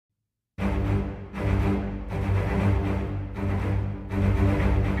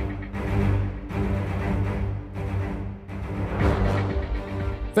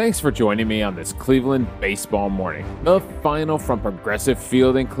Thanks for joining me on this Cleveland baseball morning. The final from Progressive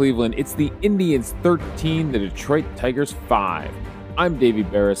Field in Cleveland. It's the Indians 13, the Detroit Tigers 5. I'm Davey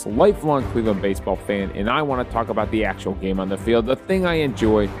Barris, lifelong Cleveland baseball fan, and I want to talk about the actual game on the field, the thing I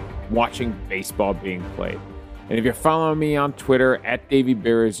enjoy, watching baseball being played. And if you're following me on Twitter, at Davey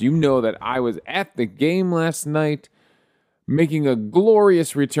Barris, you know that I was at the game last night, making a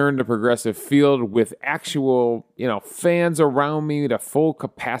glorious return to Progressive Field with actual, fans around me to full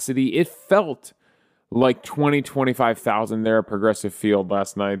capacity. It felt like 25,000 there at Progressive Field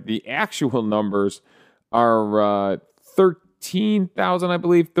last night. The actual numbers are 13,000, I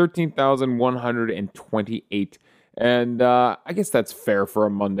believe, 13,128. And I guess that's fair for a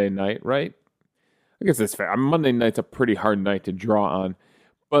Monday night, right? I guess that's fair. Monday night's a pretty hard night to draw on.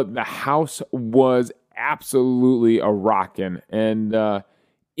 But the house was absolutely a rockin', and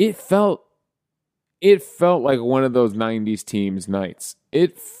it felt like one of those 90s teams nights.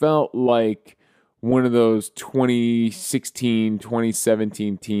 It felt like one of those 2016,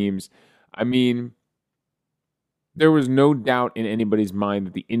 2017 teams. I mean, there was no doubt in anybody's mind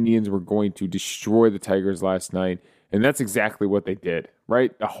that the Indians were going to destroy the Tigers last night, and that's exactly what they did,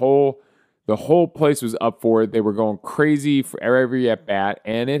 right? The whole place was up for it. They were going crazy for every at-bat,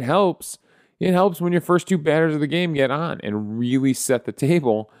 and it helps. It helps when your first two batters of the game get on and really set the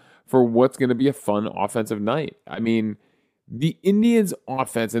table for what's going to be a fun offensive night. I mean, the Indians'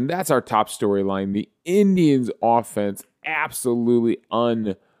 offense, and that's our top storyline, the Indians' offense absolutely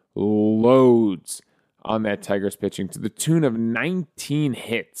unloads on that Tigers pitching to the tune of 19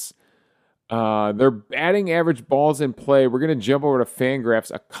 hits. Their batting average balls in play, we're going to jump over to Fangraphs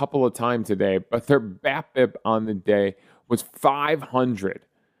a couple of times today, but their BABIP on the day was 500.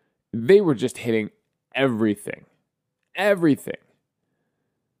 They were just hitting everything. Everything.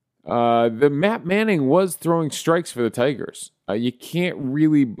 The Matt Manning was throwing strikes for the Tigers. You can't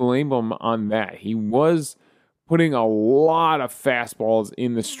really blame him on that. He was putting a lot of fastballs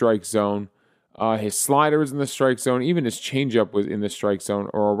in the strike zone. His slider was in the strike zone. Even his changeup was in the strike zone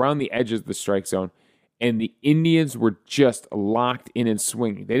or around the edges of the strike zone. And the Indians were just locked in and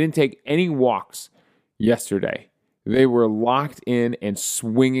swinging. They didn't take any walks yesterday. They were locked in and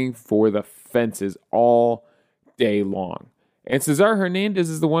swinging for the fences all day long. And Cesar Hernandez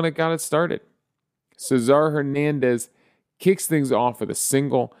is the one that got it started. Cesar Hernandez kicks things off with a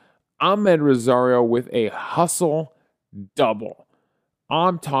single. Amed Rosario with a hustle double.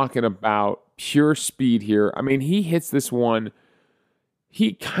 I'm talking about pure speed here. I mean, he hits this one.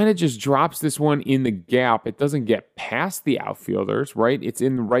 He kind of just drops this one in the gap. It doesn't get past the outfielders, right? It's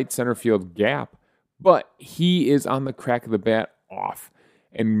in the right center field gap. But he is on the crack of the bat off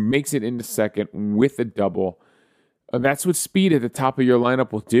and makes it into second with a double. That's what speed at the top of your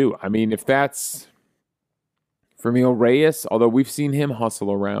lineup will do. I mean, if that's Franmil Reyes, although we've seen him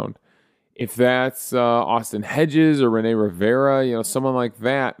hustle around, if that's Austin Hedges or Rene Rivera, someone like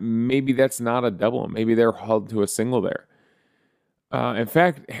that, maybe that's not a double. Maybe they're held to a single there. In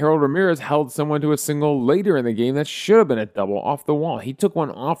fact, Harold Ramirez held someone to a single later in the game that should have been a double off the wall. He took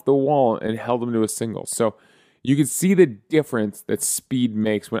one off the wall and held him to a single. So you can see the difference that speed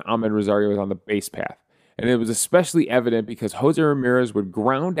makes when Amed Rosario was on the base path. And it was especially evident because Jose Ramirez would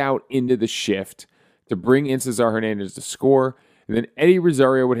ground out into the shift to bring in Cesar Hernandez to score. And then Eddie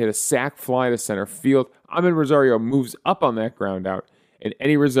Rosario would hit a sac fly to center field. Amed Rosario moves up on that ground out. And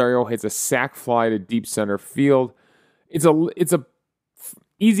Eddie Rosario hits a sac fly to deep center field. It's a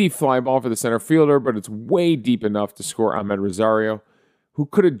easy fly ball for the center fielder, but it's way deep enough to score Amed Rosario, who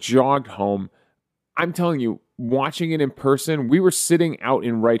could have jogged home. I'm telling you, watching it in person, we were sitting out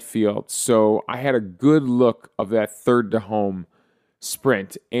in right field, so I had a good look of that third to home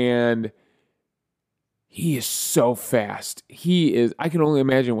sprint, and he is so fast. I can only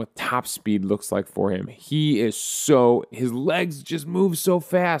imagine what top speed looks like for him. His legs just move so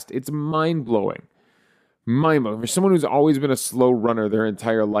fast. It's mind-blowing. Mind-blowing. For someone who's always been a slow runner their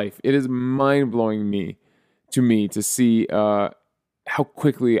entire life, it is mind-blowing to me to see how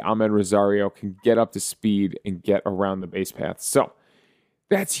quickly Amed Rosario can get up to speed and get around the base path. So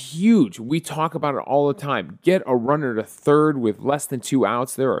that's huge. We talk about it all the time. Get a runner to third with less than 2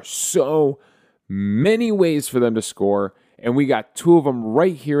 outs. There are so many ways for them to score, and we got 2 of them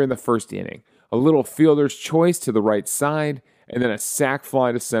right here in the first inning. A little fielder's choice to the right side, and then a sac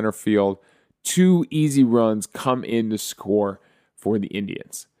fly to center field. 2 easy runs come in to score for the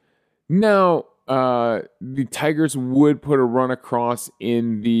Indians. Now, the Tigers would put a run across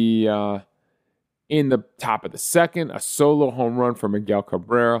in the top of the second, a solo home run from Miguel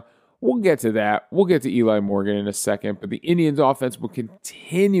Cabrera. We'll get to that. We'll get to Eli Morgan in a second, but the Indians offense will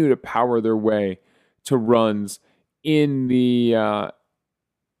continue to power their way to runs in the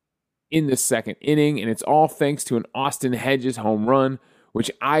in the second inning, and it's all thanks to an Austin Hedges home run, which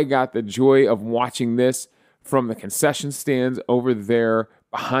I got the joy of watching this from the concession stands over there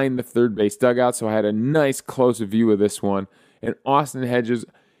behind the third base dugout, so I had a nice close view of this one. And Austin Hedges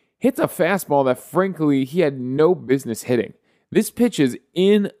hits a fastball that, frankly, he had no business hitting. This pitch is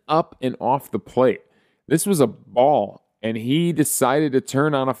in, up, and off the plate. This was a ball, and he decided to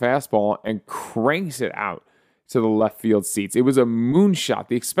turn on a fastball and cranks it out to the left field seats. It was a moonshot.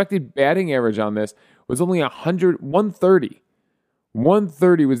 The expected batting average on this was only 130.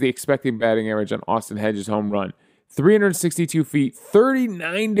 130 was the expected batting average on Austin Hedges' home run. 362 feet,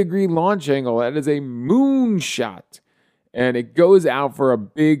 39-degree launch angle. That is a moonshot. And it goes out for a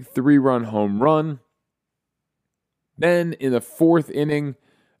big 3-run home run. Then in the fourth inning,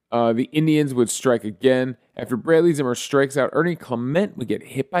 the Indians would strike again. After Bradley Zimmer strikes out, Ernie Clement would get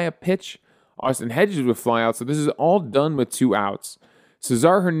hit by a pitch. Austin Hedges would fly out. So this is all done with 2 outs.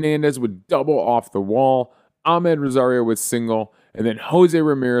 Cesar Hernandez would double off the wall. Ahmed Rosario would single. And then Jose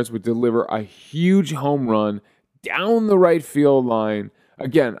Ramirez would deliver a huge home run down the right field line.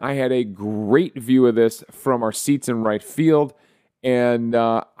 Again, I had a great view of this from our seats in right field, and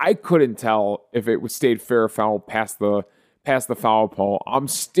I couldn't tell if it stayed fair or foul past the foul pole. I'm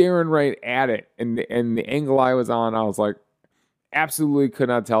staring right at it, and the angle I was on, I was like, absolutely could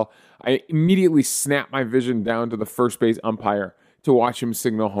not tell. I immediately snapped my vision down to the first base umpire to watch him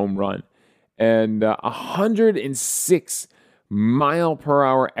signal home run. And 106 mile per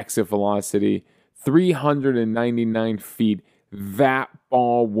hour exit velocity, 399 feet. That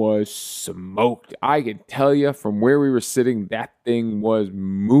ball was smoked. I can tell you from where we were sitting, that thing was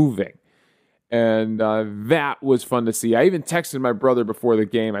moving. And that was fun to see. I even texted my brother before the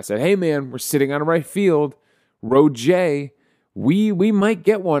game. I said, hey, man, we're sitting on right field. Row J, we might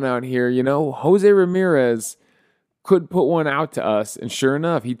get one out here. You know, Jose Ramirez could put one out to us. And sure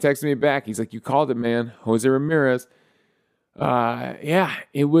enough, he texted me back. He's like, you called it, man. Jose Ramirez.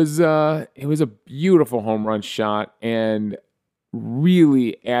 It was a beautiful home run shot and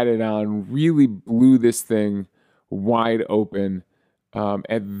really added on, really blew this thing wide open.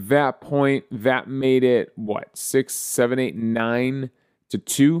 At that point, that made it 6, 7, 8,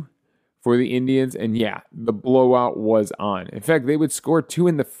 9-2 for the Indians. And yeah, the blowout was on. In fact, they would score 2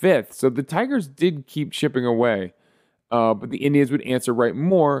 in the 5th. So the Tigers did keep chipping away. But the Indians would answer right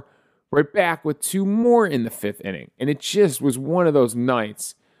back with 2 more in the 5th inning. And it just was one of those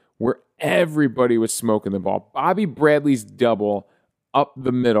nights where everybody was smoking the ball. Bobby Bradley's double up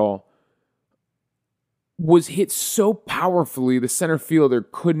the middle was hit so powerfully, the center fielder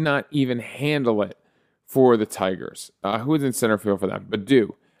could not even handle it for the Tigers. Who was in center field for them?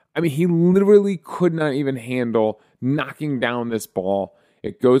 Baddoo. I mean, he literally could not even handle knocking down this ball.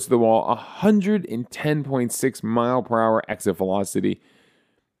 It goes to the wall, 110.6 mile per hour exit velocity.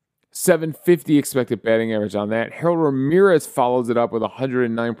 750 expected batting average on that. Harold Ramirez follows it up with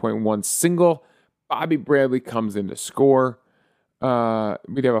 109.1 single. Bobby Bradley comes in to score.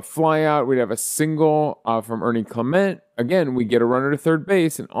 We'd have a fly out. We'd have a single from Ernie Clement. Again, we get a runner to third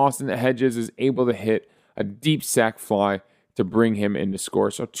base, and Austin Hedges is able to hit a deep sac fly to bring him in to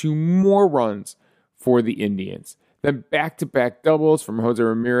score. So 2 more runs for the Indians. Then back-to-back doubles from Jose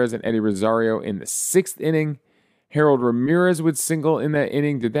Ramirez and Eddie Rosario in the 6th inning. Harold Ramirez would single in that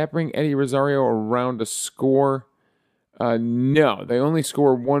inning. Did that bring Eddie Rosario around to score? No, they only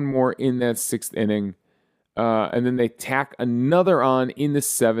score 1 more in that 6th inning. And then they tack another on in the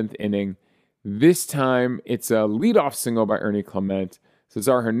 7th inning. This time, it's a leadoff single by Ernie Clement.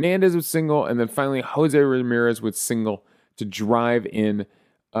 Cesar Hernandez would single, and then finally Jose Ramirez would single to drive in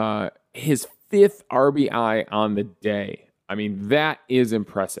his 5th RBI on the day. I mean, that is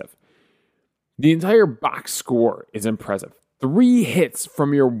impressive. The entire box score is impressive. 3 hits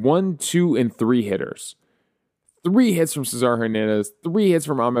from your 1, 2, and 3 hitters. 3 hits from Cesar Hernandez, 3 hits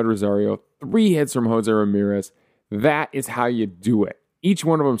from Ahmed Rosario, 3 hits from Jose Ramirez. That is how you do it. Each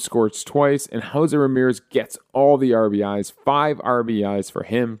one of them scores twice, and Jose Ramirez gets all the RBIs, 5 RBIs for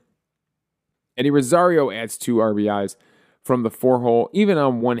him. Eddie Rosario adds 2 RBIs from the 4-hole, even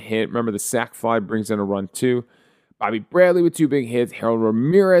on 1 hit. Remember, the sac fly brings in a run too. Bobby Bradley with 2 big hits. Harold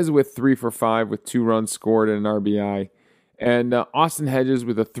Ramirez with 3 for 5 with 2 runs scored and an RBI. And Austin Hedges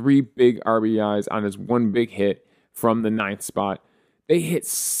with 3 big RBIs on his 1 big hit from the 9th spot. They hit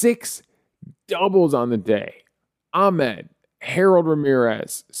 6 doubles on the day. Ahmed, Harold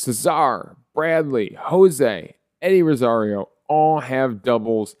Ramirez, Cesar, Bradley, Jose, Eddie Rosario all have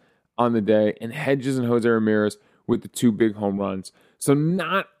doubles on the day, and Hedges and Jose Ramirez with the 2 big home runs. So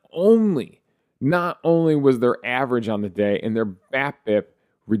not only was their average on the day and their BABIP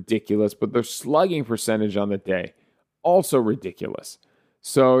ridiculous, but their slugging percentage on the day also ridiculous.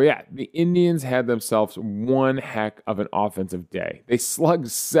 So, yeah, the Indians had themselves one heck of an offensive day. They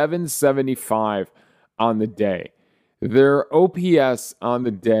slugged 775 on the day. Their OPS on the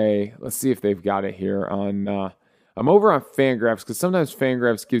day, let's see if they've got it here on, I'm over on Fangraphs because sometimes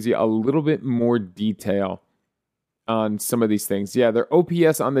Fangraphs gives you a little bit more detail on some of these things. Yeah, their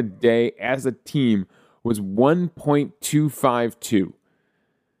OPS on the day as a team was 1.252.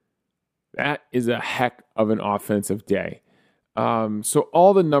 That is a heck of an offensive day. So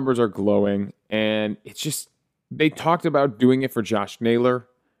all the numbers are glowing, and it's just, they talked about doing it for Josh Naylor,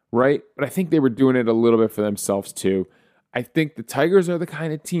 right? But I think they were doing it a little bit for themselves too. I think the Tigers are the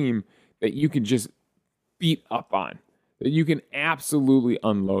kind of team that you can just beat up on, that you can absolutely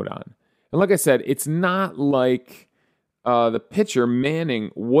unload on. And like I said, it's not like the pitcher,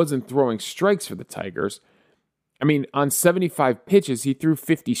 Manning, wasn't throwing strikes for the Tigers. I mean, on 75 pitches, he threw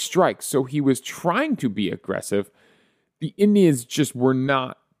 50 strikes, so he was trying to be aggressive. The Indians just were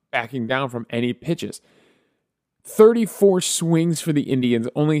not backing down from any pitches. 34 swings for the Indians,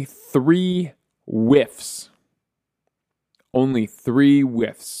 only 3 whiffs. Only 3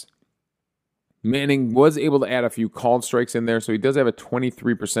 whiffs. Manning was able to add a few called strikes in there, so he does have a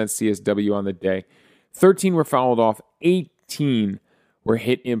 23% CSW on the day. 13 were fouled off, 18 were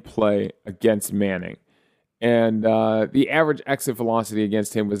hit in play against Manning. And the average exit velocity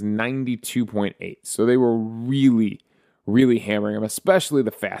against him was 92.8. So they were really hammering him, especially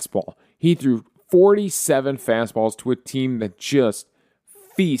the fastball. He threw 47 fastballs to a team that just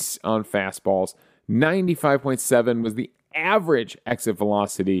feasts on fastballs. 95.7 was the average exit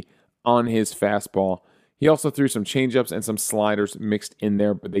velocity on his fastball. He also threw some changeups and some sliders mixed in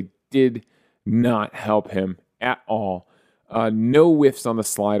there, but they did not help him at all. No whiffs on the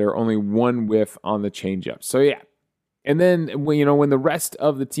slider, only 1 whiff on the changeup. So yeah. And then when the rest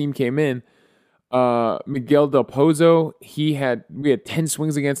of the team came in, Miguel Del Pozo, we had 10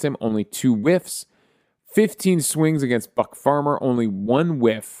 swings against him, only 2 whiffs. 15 swings against Buck Farmer, only 1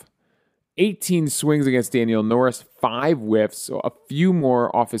 whiff. 18 swings against Daniel Norris, 5 whiffs, so a few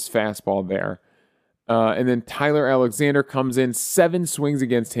more off his fastball there. And then Tyler Alexander comes in, 7 swings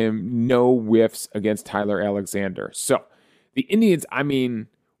against him, no whiffs against Tyler Alexander. So the Indians,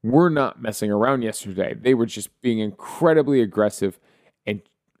 were not messing around yesterday. They were just being incredibly aggressive and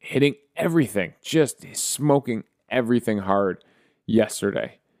hitting everything, just smoking everything hard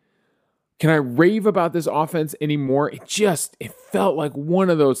yesterday. Can I rave about this offense anymore? It felt like one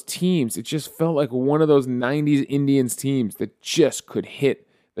of those teams. It just felt like one of those 90s Indians teams that just could hit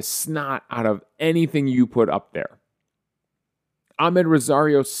the snot out of anything you put up there. Ahmed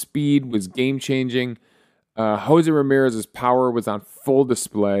Rosario's speed was game-changing. Jose Ramirez's power was on full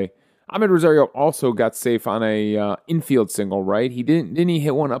display. Ahmed Rosario also got safe on a infield single, right? Didn't he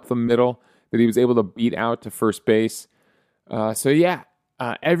hit one up the middle that he was able to beat out to first base?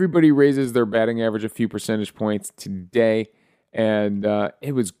 Everybody raises their batting average a few percentage points today, and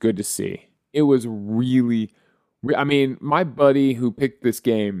it was good to see. It was really, my buddy who picked this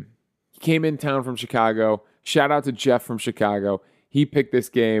game, he came in town from Chicago. Shout out to Jeff from Chicago. He picked this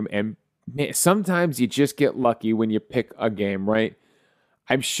game, and man, sometimes you just get lucky when you pick a game, right?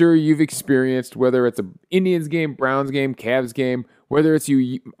 I'm sure you've experienced, whether it's an Indians game, Browns game, Cavs game, whether it's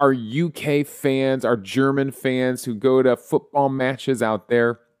our UK fans, our German fans who go to football matches out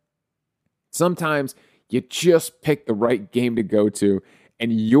there. Sometimes you just pick the right game to go to,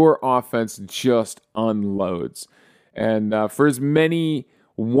 and your offense just unloads. And for as many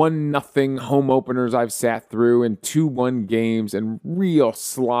 1-0 home openers I've sat through and 2-1 games and real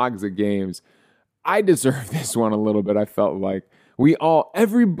slogs of games, I deserve this one a little bit. I felt like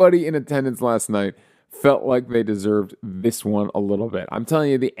everybody in attendance last night felt like they deserved this one a little bit. I'm telling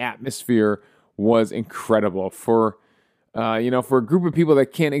you, the atmosphere was incredible for a group of people that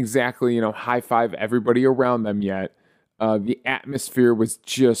can't exactly, high five everybody around them yet. The atmosphere was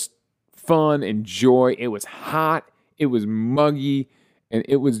just fun and joy. It was hot. It was muggy. And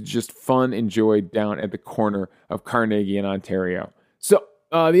it was just fun and joy down at the corner of Carnegie in Ontario. So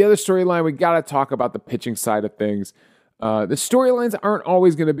the other storyline, we got to talk about the pitching side of things. The storylines aren't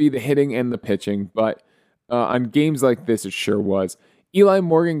always going to be the hitting and the pitching, but on games like this, it sure was. Eli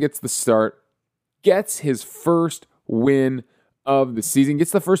Morgan gets the start, gets his first win of the season,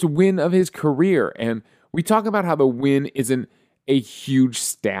 gets the first win of his career. And we talk about how the win isn't a huge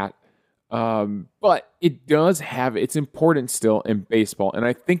stat. But it does have its importance still in baseball. And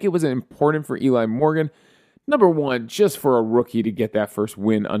I think it was important for Eli Morgan. Number one, just for a rookie to get that first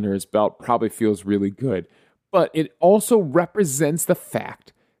win under his belt probably feels really good. But it also represents the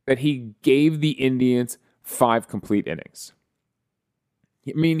fact that he gave the Indians 5 complete innings.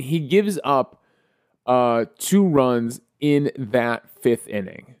 He gives up 2 runs in that fifth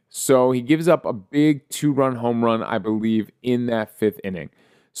inning. So he gives up a big 2-run home run, I believe, in that fifth inning.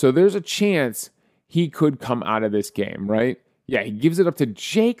 So there's a chance he could come out of this game, right? Yeah, he gives it up to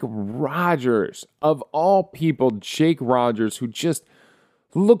Jake Rogers. Of all people, Jake Rogers, who just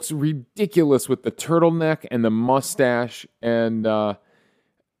looks ridiculous with the turtleneck and the mustache. And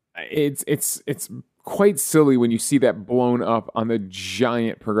it's quite silly when you see that blown up on the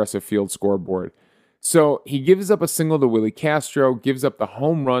giant Progressive Field scoreboard. So he gives up a single to Willie Castro, gives up the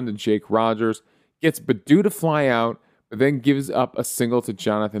home run to Jake Rogers, gets Baddoo to fly out, but then gives up a single to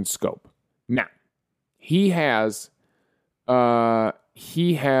Jonathan Schoop. Now, he has Miguel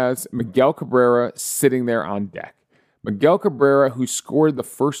Cabrera sitting there on deck. Miguel Cabrera, who scored the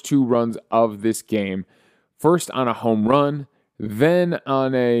first 2 runs of this game, first on a home run, then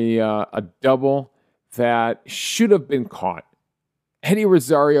on a double that should have been caught. Eddie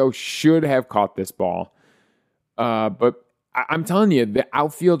Rosario should have caught this ball. But I'm telling you, the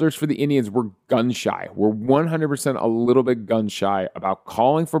outfielders for the Indians were gun-shy. We're 100% a little bit gun-shy about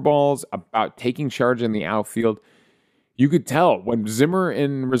calling for balls, about taking charge in the outfield. You could tell when Zimmer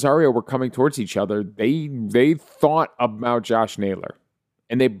and Rosario were coming towards each other, they thought about Josh Naylor,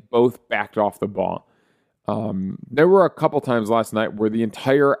 and they both backed off the ball. There were a couple times last night where the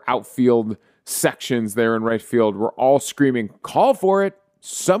entire outfield sections there in right field were all screaming, "Call for it!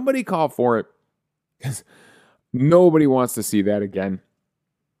 Somebody call for it!" Because nobody wants to see that again.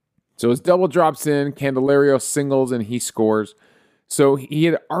 So his double drops in, Candelario singles, and he scores. So he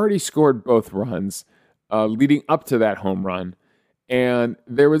had already scored both runs leading up to that home run. And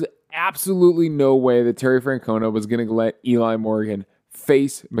there was absolutely no way that Terry Francona was going to let Eli Morgan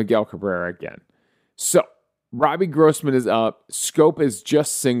face Miguel Cabrera again. So Robbie Grossman is up. Schoop is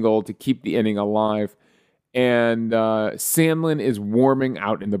just singled to keep the inning alive. And Sandlin is warming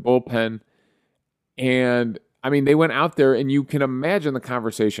out in the bullpen. And, I mean, they went out there, and you can imagine the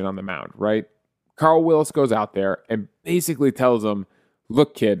conversation on the mound, right? Carl Willis goes out there and basically tells him,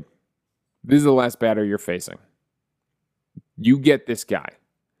 "Look, kid, this is the last batter you're facing. You get this guy.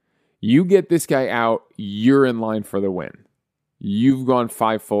 You get this guy out, you're in line for the win. You've gone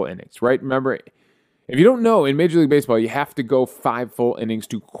 5 full innings," right? Remember, if you don't know, in Major League Baseball, you have to go 5 full innings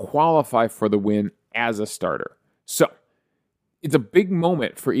to qualify for the win as a starter. So, it's a big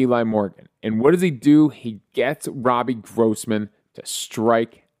moment for Eli Morgan. And what does he do? He gets Robbie Grossman to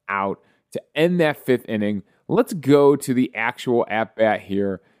strike out to end that 5th inning. Let's go to the actual at-bat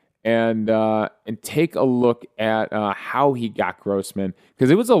here and take a look at how he got Grossman, because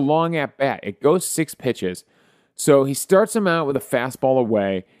it was a long at-bat. It goes 6 pitches. So he starts him out with a fastball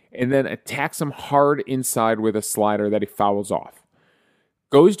away and then attacks him hard inside with a slider that he fouls off.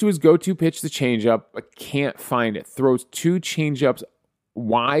 Goes to his go-to pitch, the changeup, but can't find it. Throws 2 changeups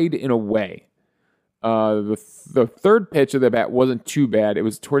wide and away. The third pitch of the bat wasn't too bad. It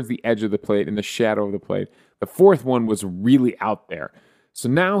was towards the edge of the plate, in the shadow of the plate. The 4th one was really out there. So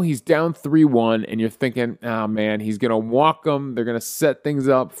now he's down 3-1, and you're thinking, oh man, he's going to walk him. They're going to set things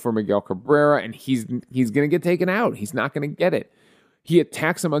up for Miguel Cabrera, and he's going to get taken out. He's not going to get it. He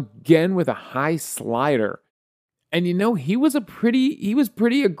attacks him again with a high slider. And you know, he was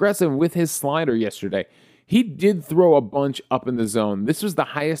pretty aggressive with his slider yesterday. He did throw a bunch up in the zone. This was the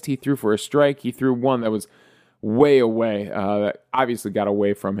highest he threw for a strike. He threw one that was way away, that obviously got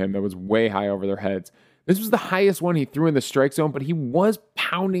away from him, that was way high over their heads. This was the highest one he threw in the strike zone, but he was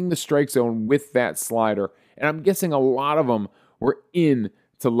pounding the strike zone with that slider. And I'm guessing a lot of them were in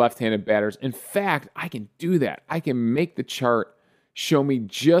to left-handed batters. In fact, I can do that. I can make the chart show me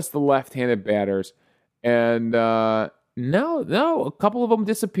just the left-handed batters. And no, a couple of them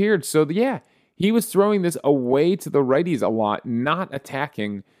disappeared. So yeah, he was throwing this away to the righties a lot, not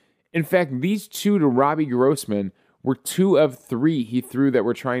attacking. In fact, these 2 to Robbie Grossman were 2 of 3 he threw that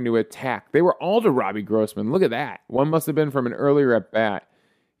were trying to attack. They were all to Robbie Grossman. Look at that. One must have been from an earlier at bat.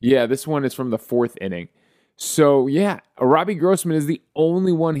 Yeah, this one is from the 4th inning. So yeah, Robbie Grossman is the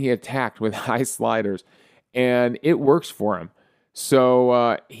only one he attacked with high sliders, and it works for him.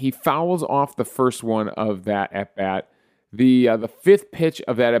 So he fouls off the first one of that at bat. The 5th pitch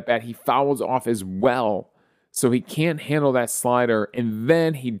of that at bat, he fouls off as well. So he can't handle that slider, and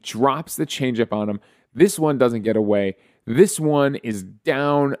then he drops the changeup on him. This one doesn't get away. This one is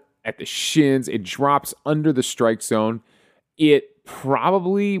down at the shins. It drops under the strike zone. It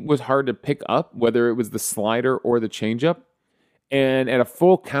probably was hard to pick up, whether it was the slider or the changeup. And at a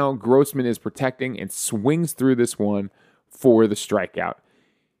full count, Grossman is protecting and swings through this one for the strikeout.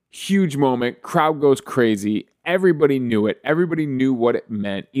 Huge moment. Crowd goes crazy. Everybody knew it. Everybody knew what it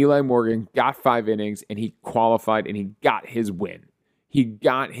meant. Eli Morgan got 5 innings, and he qualified, and he got his win. He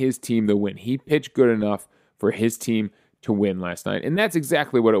got his team the win. He pitched good enough for his team to win last night. And that's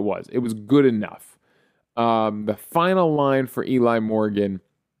exactly what it was. It was good enough. The final line for Eli Morgan,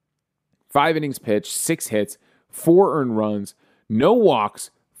 5 innings pitched, 6 hits, 4 earned runs, no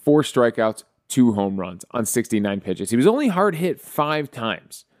walks, 4 strikeouts, 2 home runs on 69 pitches. He was only hard hit 5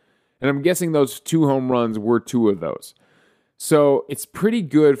 times. And I'm guessing those 2 home runs were 2 of those. So it's pretty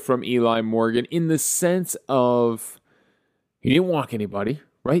good from Eli Morgan in the sense of he didn't walk anybody,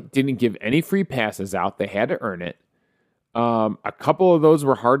 right? Didn't give any free passes out. They had to earn it. A couple of those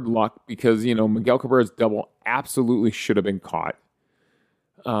were hard luck because, Miguel Cabrera's double absolutely should have been caught.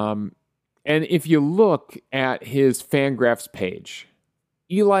 And if you look at his Fangraphs page,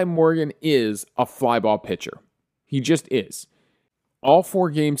 Eli Morgan is a fly ball pitcher. He just is. All 4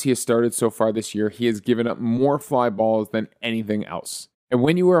 games he has started so far this year, he has given up more fly balls than anything else. And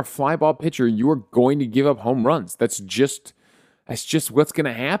when you are a fly ball pitcher, you are going to give up home runs. That's just what's going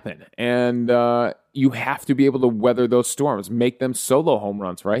to happen. And you have to be able to weather those storms, make them solo home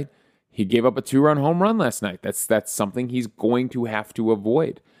runs, right? He gave up a 2-run home run last night. That's something he's going to have to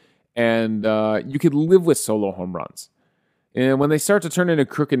avoid. And you could live with solo home runs. And when they start to turn into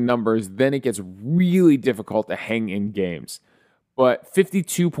crooked numbers, then it gets really difficult to hang in games. But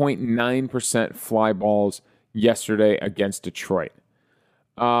 52.9% fly balls yesterday against Detroit.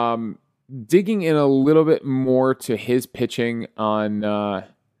 Digging in a little bit more to his pitching on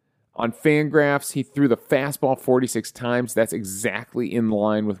Fangraphs, he threw the fastball 46 times. That's exactly in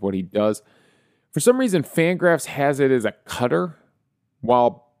line with what he does. For some reason, Fangraphs has it as a cutter,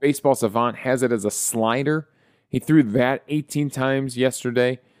 while Baseball Savant has it as a slider. He threw that 18 times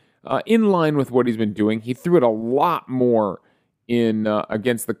yesterday, in line with what he's been doing. He threw it a lot more in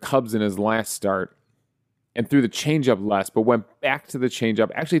against the Cubs in his last start and threw the changeup less, but went back to the changeup.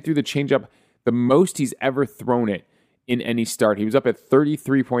 Actually threw the changeup the most he's ever thrown it in any start. He was up at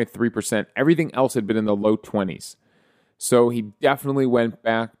 33.3%. Everything else had been in the low 20s. So he definitely went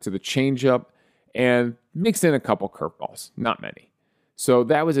back to the changeup and mixed in a couple curveballs, not many. So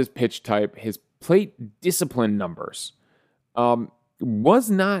that was his pitch type. His plate discipline numbers was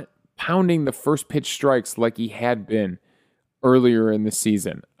not pounding the first pitch strikes like he had been earlier in the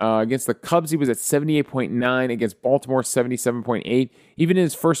season. Against the Cubs, he was at 78.9. Against Baltimore, 77.8. Even in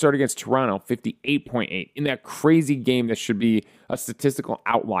his first start against Toronto, 58.8. In that crazy game that should be a statistical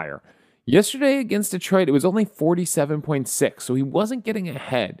outlier. Yesterday against Detroit, it was only 47.6. So he wasn't getting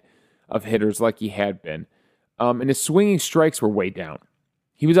ahead of hitters like he had been. And his swinging strikes were way down.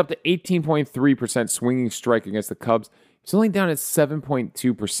 He was up to 18.3% swinging strike against the Cubs. He's only down at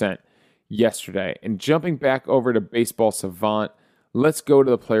 7.2%. yesterday. And jumping back over to Baseball Savant, let's go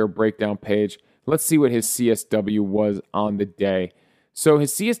to the player breakdown page. Let's see what his CSW was on the day. So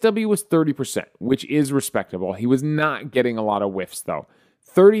his CSW was 30%, which is respectable. He was not getting a lot of whiffs, though.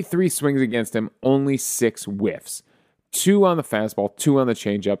 33 swings against him, only 6 whiffs. 2 on the fastball, 2 on the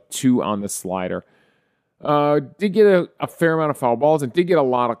changeup, 2 on the slider. Did get a fair amount of foul balls and did get a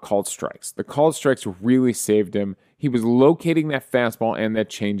lot of called strikes. The called strikes really saved him. He was locating that fastball and that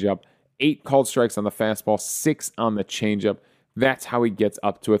changeup. 8 called strikes on the fastball, 6 on the changeup. That's how he gets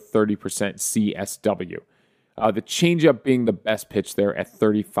up to a 30% CSW. The changeup being the best pitch there at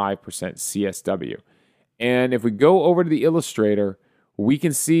 35% CSW. And if we go over to the illustrator, we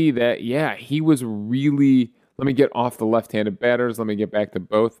can see that, yeah, he was really, let me get off the left-handed batters. Let me get back to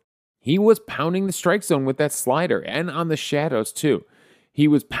both. He was pounding the strike zone with that slider and on the shadows too. He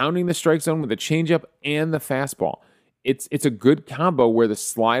was pounding the strike zone with the changeup and the fastball. It's a good combo where the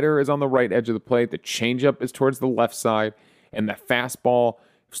slider is on the right edge of the plate, the changeup is towards the left side, and the fastball,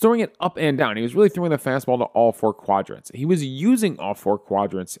 he was throwing it up and down. He was really throwing the fastball to all 4 quadrants. He was using all 4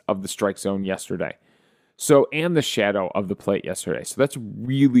 quadrants of the strike zone yesterday. So, and the shadow of the plate yesterday. So that's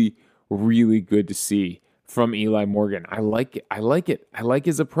really, really good to see from Eli Morgan. I like it. I like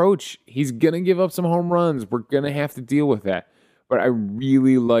his approach. He's going to give up some home runs. We're going to have to deal with that. But I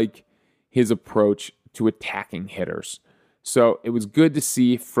really like his approach to attacking hitters. So it was good to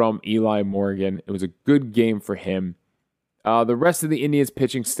see from Eli Morgan. It was a good game for him. The rest of the Indians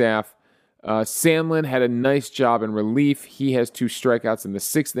pitching staff, Sandlin had a nice job in relief. He has 2 strikeouts in the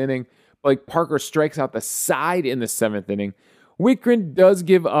 6th inning. Blake Parker strikes out the side in the 7th inning. Wittgren does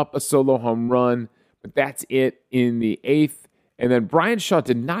give up a solo home run, but that's it in the 8th. And then Brian Shaw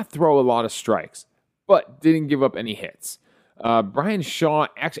did not throw a lot of strikes, but didn't give up any hits. Brian Shaw,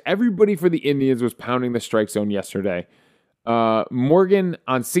 actually, everybody for the Indians was pounding the strike zone yesterday. Morgan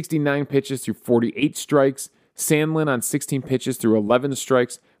on 69 pitches threw 48 strikes. Sandlin on 16 pitches threw 11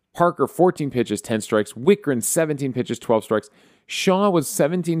 strikes. Parker, 14 pitches, 10 strikes. Wittgren, 17 pitches, 12 strikes. Shaw was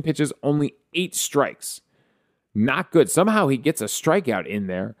 17 pitches, only 8 strikes. Not good. Somehow he gets a strikeout in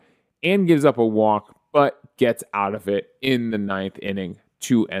there and gives up a walk, but gets out of it in the ninth inning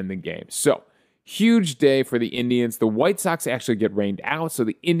to end the game. So, huge day for the Indians. The White Sox actually get rained out, so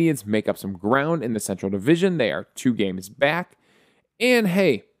the Indians make up some ground in the Central Division. They are 2 games back. And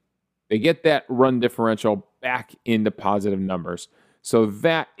hey, they get that run differential back into positive numbers. So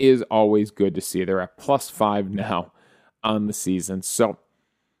that is always good to see. They're at +5 now on the season. So,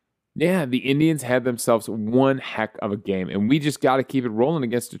 yeah, the Indians had themselves one heck of a game, and we just got to keep it rolling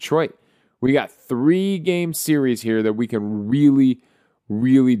against Detroit. We got 3-game series here that we can really,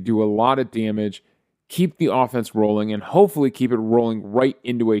 really do a lot of damage, keep the offense rolling, and hopefully keep it rolling right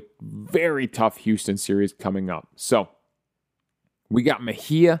into a very tough Houston series coming up. So, we got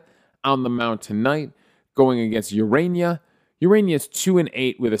Mejia on the mound tonight going against Urania. Urania is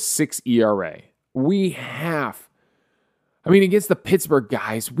 2-8 with a 6 ERA. Against the Pittsburgh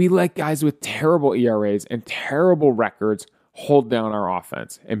guys, we let guys with terrible ERAs and terrible records hold down our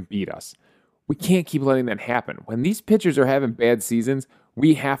offense and beat us. We can't keep letting that happen. When these pitchers are having bad seasons,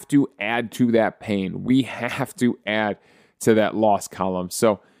 we have to add to that pain. We have to add to that loss column.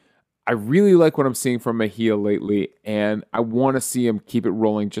 So I really like what I'm seeing from Mejia lately, and I want to see him keep it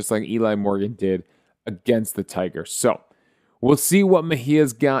rolling just like Eli Morgan did against the Tigers. So we'll see what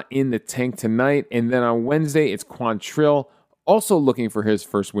Mejia's got in the tank tonight. And then on Wednesday, it's Quantrill, also looking for his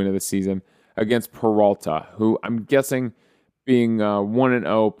first win of the season against Peralta, who I'm guessing being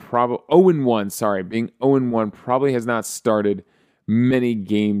 1-0, probably 0-1, being 0-1, probably has not started many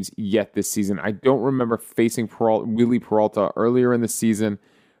games yet this season. I don't remember facing Willie Peralta earlier in the season.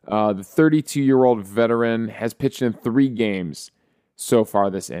 The 32-year-old veteran has pitched in 3 games so far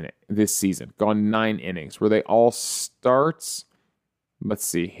this season, gone 9 innings. Were they all starts? Let's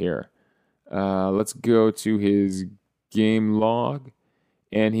see here. Let's go to his game log,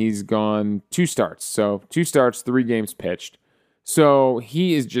 and he's gone 2 starts. So 2 starts, 3 games pitched. So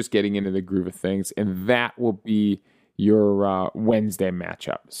he is just getting into the groove of things, and that will be your Wednesday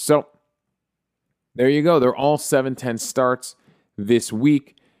matchup. So there you go. They're all 7-10 starts this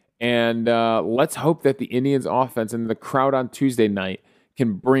week. And let's hope that the Indians offense and the crowd on Tuesday night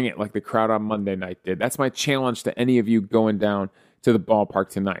can bring it like the crowd on Monday night did. That's my challenge to any of you going down to the ballpark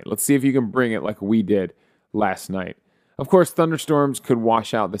tonight. Let's see if you can bring it like we did last night. Of course, thunderstorms could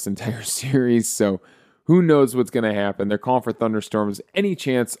wash out this entire series, so who knows what's going to happen. They're calling for thunderstorms any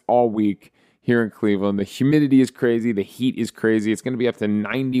chance all week here in Cleveland. The humidity is crazy. The heat is crazy. It's going to be up to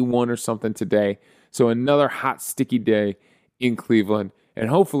 91 or something today. So another hot, sticky day in Cleveland. And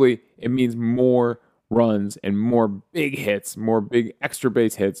hopefully it means more runs and more big hits, more big extra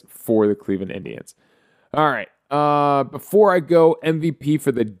base hits for the Cleveland Indians. All right. Before I go, MVP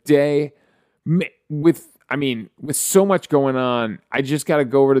for the day. With so much going on, I just got to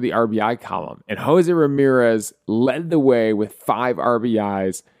go over to the RBI column. And Jose Ramirez led the way with 5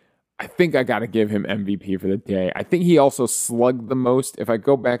 RBIs. I think I got to give him MVP for the day. I think he also slugged the most. If I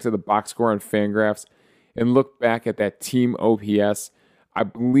go back to the box score on Fangraphs and look back at that team OPS, I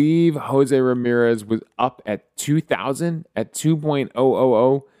believe Jose Ramirez was up at 2,000 at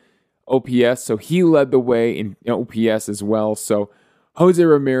 2.000 OPS. So he led the way in OPS as well. So Jose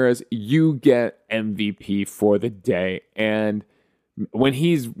Ramirez, you get MVP for the day. And when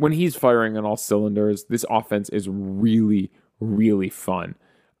he's firing on all cylinders, this offense is really, really fun.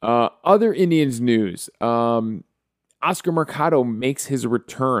 Other Indians news. Oscar Mercado makes his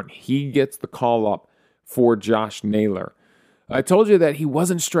return. He gets the call up for Josh Naylor. I told you that he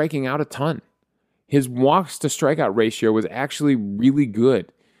wasn't striking out a ton. His walks to strikeout ratio was actually really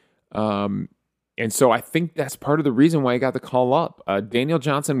good. And so I think that's part of the reason why he got the call up. Daniel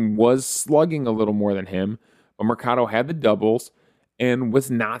Johnson was slugging a little more than him, but Mercado had the doubles and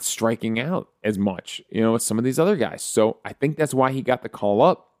was not striking out as much, as some of these other guys. So I think that's why he got the call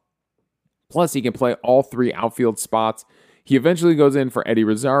up. Plus, he can play all 3 outfield spots. He eventually goes in for Eddie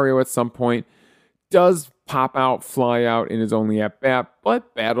Rosario at some point. Does pop out, fly out in his only at-bat,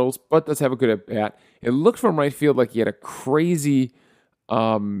 but does have a good at-bat. It looked from right field like he had a crazy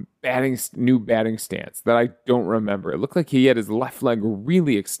new batting stance that I don't remember. It looked like he had his left leg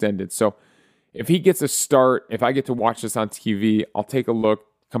really extended. So if he gets a start, if I get to watch this on TV, I'll take a look,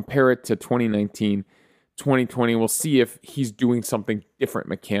 compare it to 2019, 2020. We'll see if he's doing something different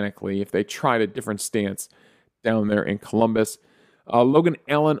mechanically, if they tried a different stance down there in Columbus. Logan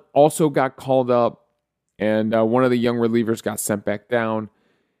Allen also got called up, and one of the young relievers got sent back down.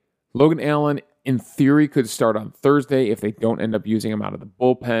 Logan Allen, in theory, could start on Thursday if they don't end up using him out of the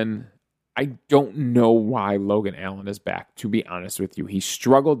bullpen. I don't know why Logan Allen is back, to be honest with you. He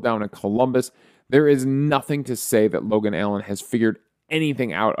struggled down in Columbus. There is nothing to say that Logan Allen has figured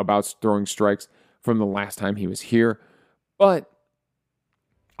anything out about throwing strikes from the last time he was here. But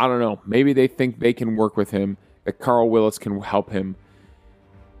I don't know. Maybe they think they can work with him, that Carl Willis can help him.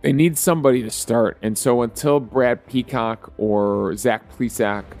 They need somebody to start. And so until Brad Peacock or Zach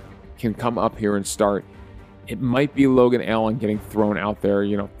Plesac can come up here and start, it might be Logan Allen getting thrown out there,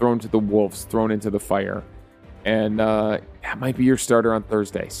 thrown to the wolves, thrown into the fire. And that might be your starter on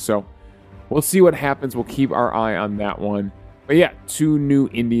Thursday. So we'll see what happens. We'll keep our eye on that one. But yeah, 2 new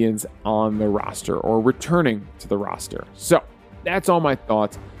Indians on the roster, or returning to the roster. So that's all my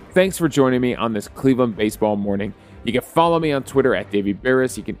thoughts. Thanks for joining me on this Cleveland Baseball Morning. You can follow me on Twitter at Davey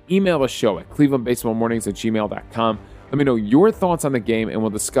Barris. You can email the show at clevelandbaseballmornings@gmail.com. Let me know your thoughts on the game, and we'll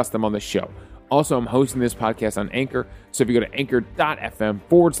discuss them on the show. Also, I'm hosting this podcast on Anchor, so if you go to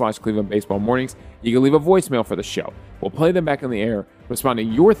anchor.fm/Cleveland Baseball Mornings, you can leave a voicemail for the show. We'll play them back on the air, respond to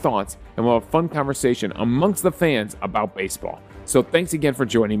your thoughts, and we'll have a fun conversation amongst the fans about baseball. So thanks again for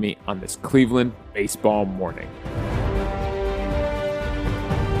joining me on this Cleveland Baseball Morning.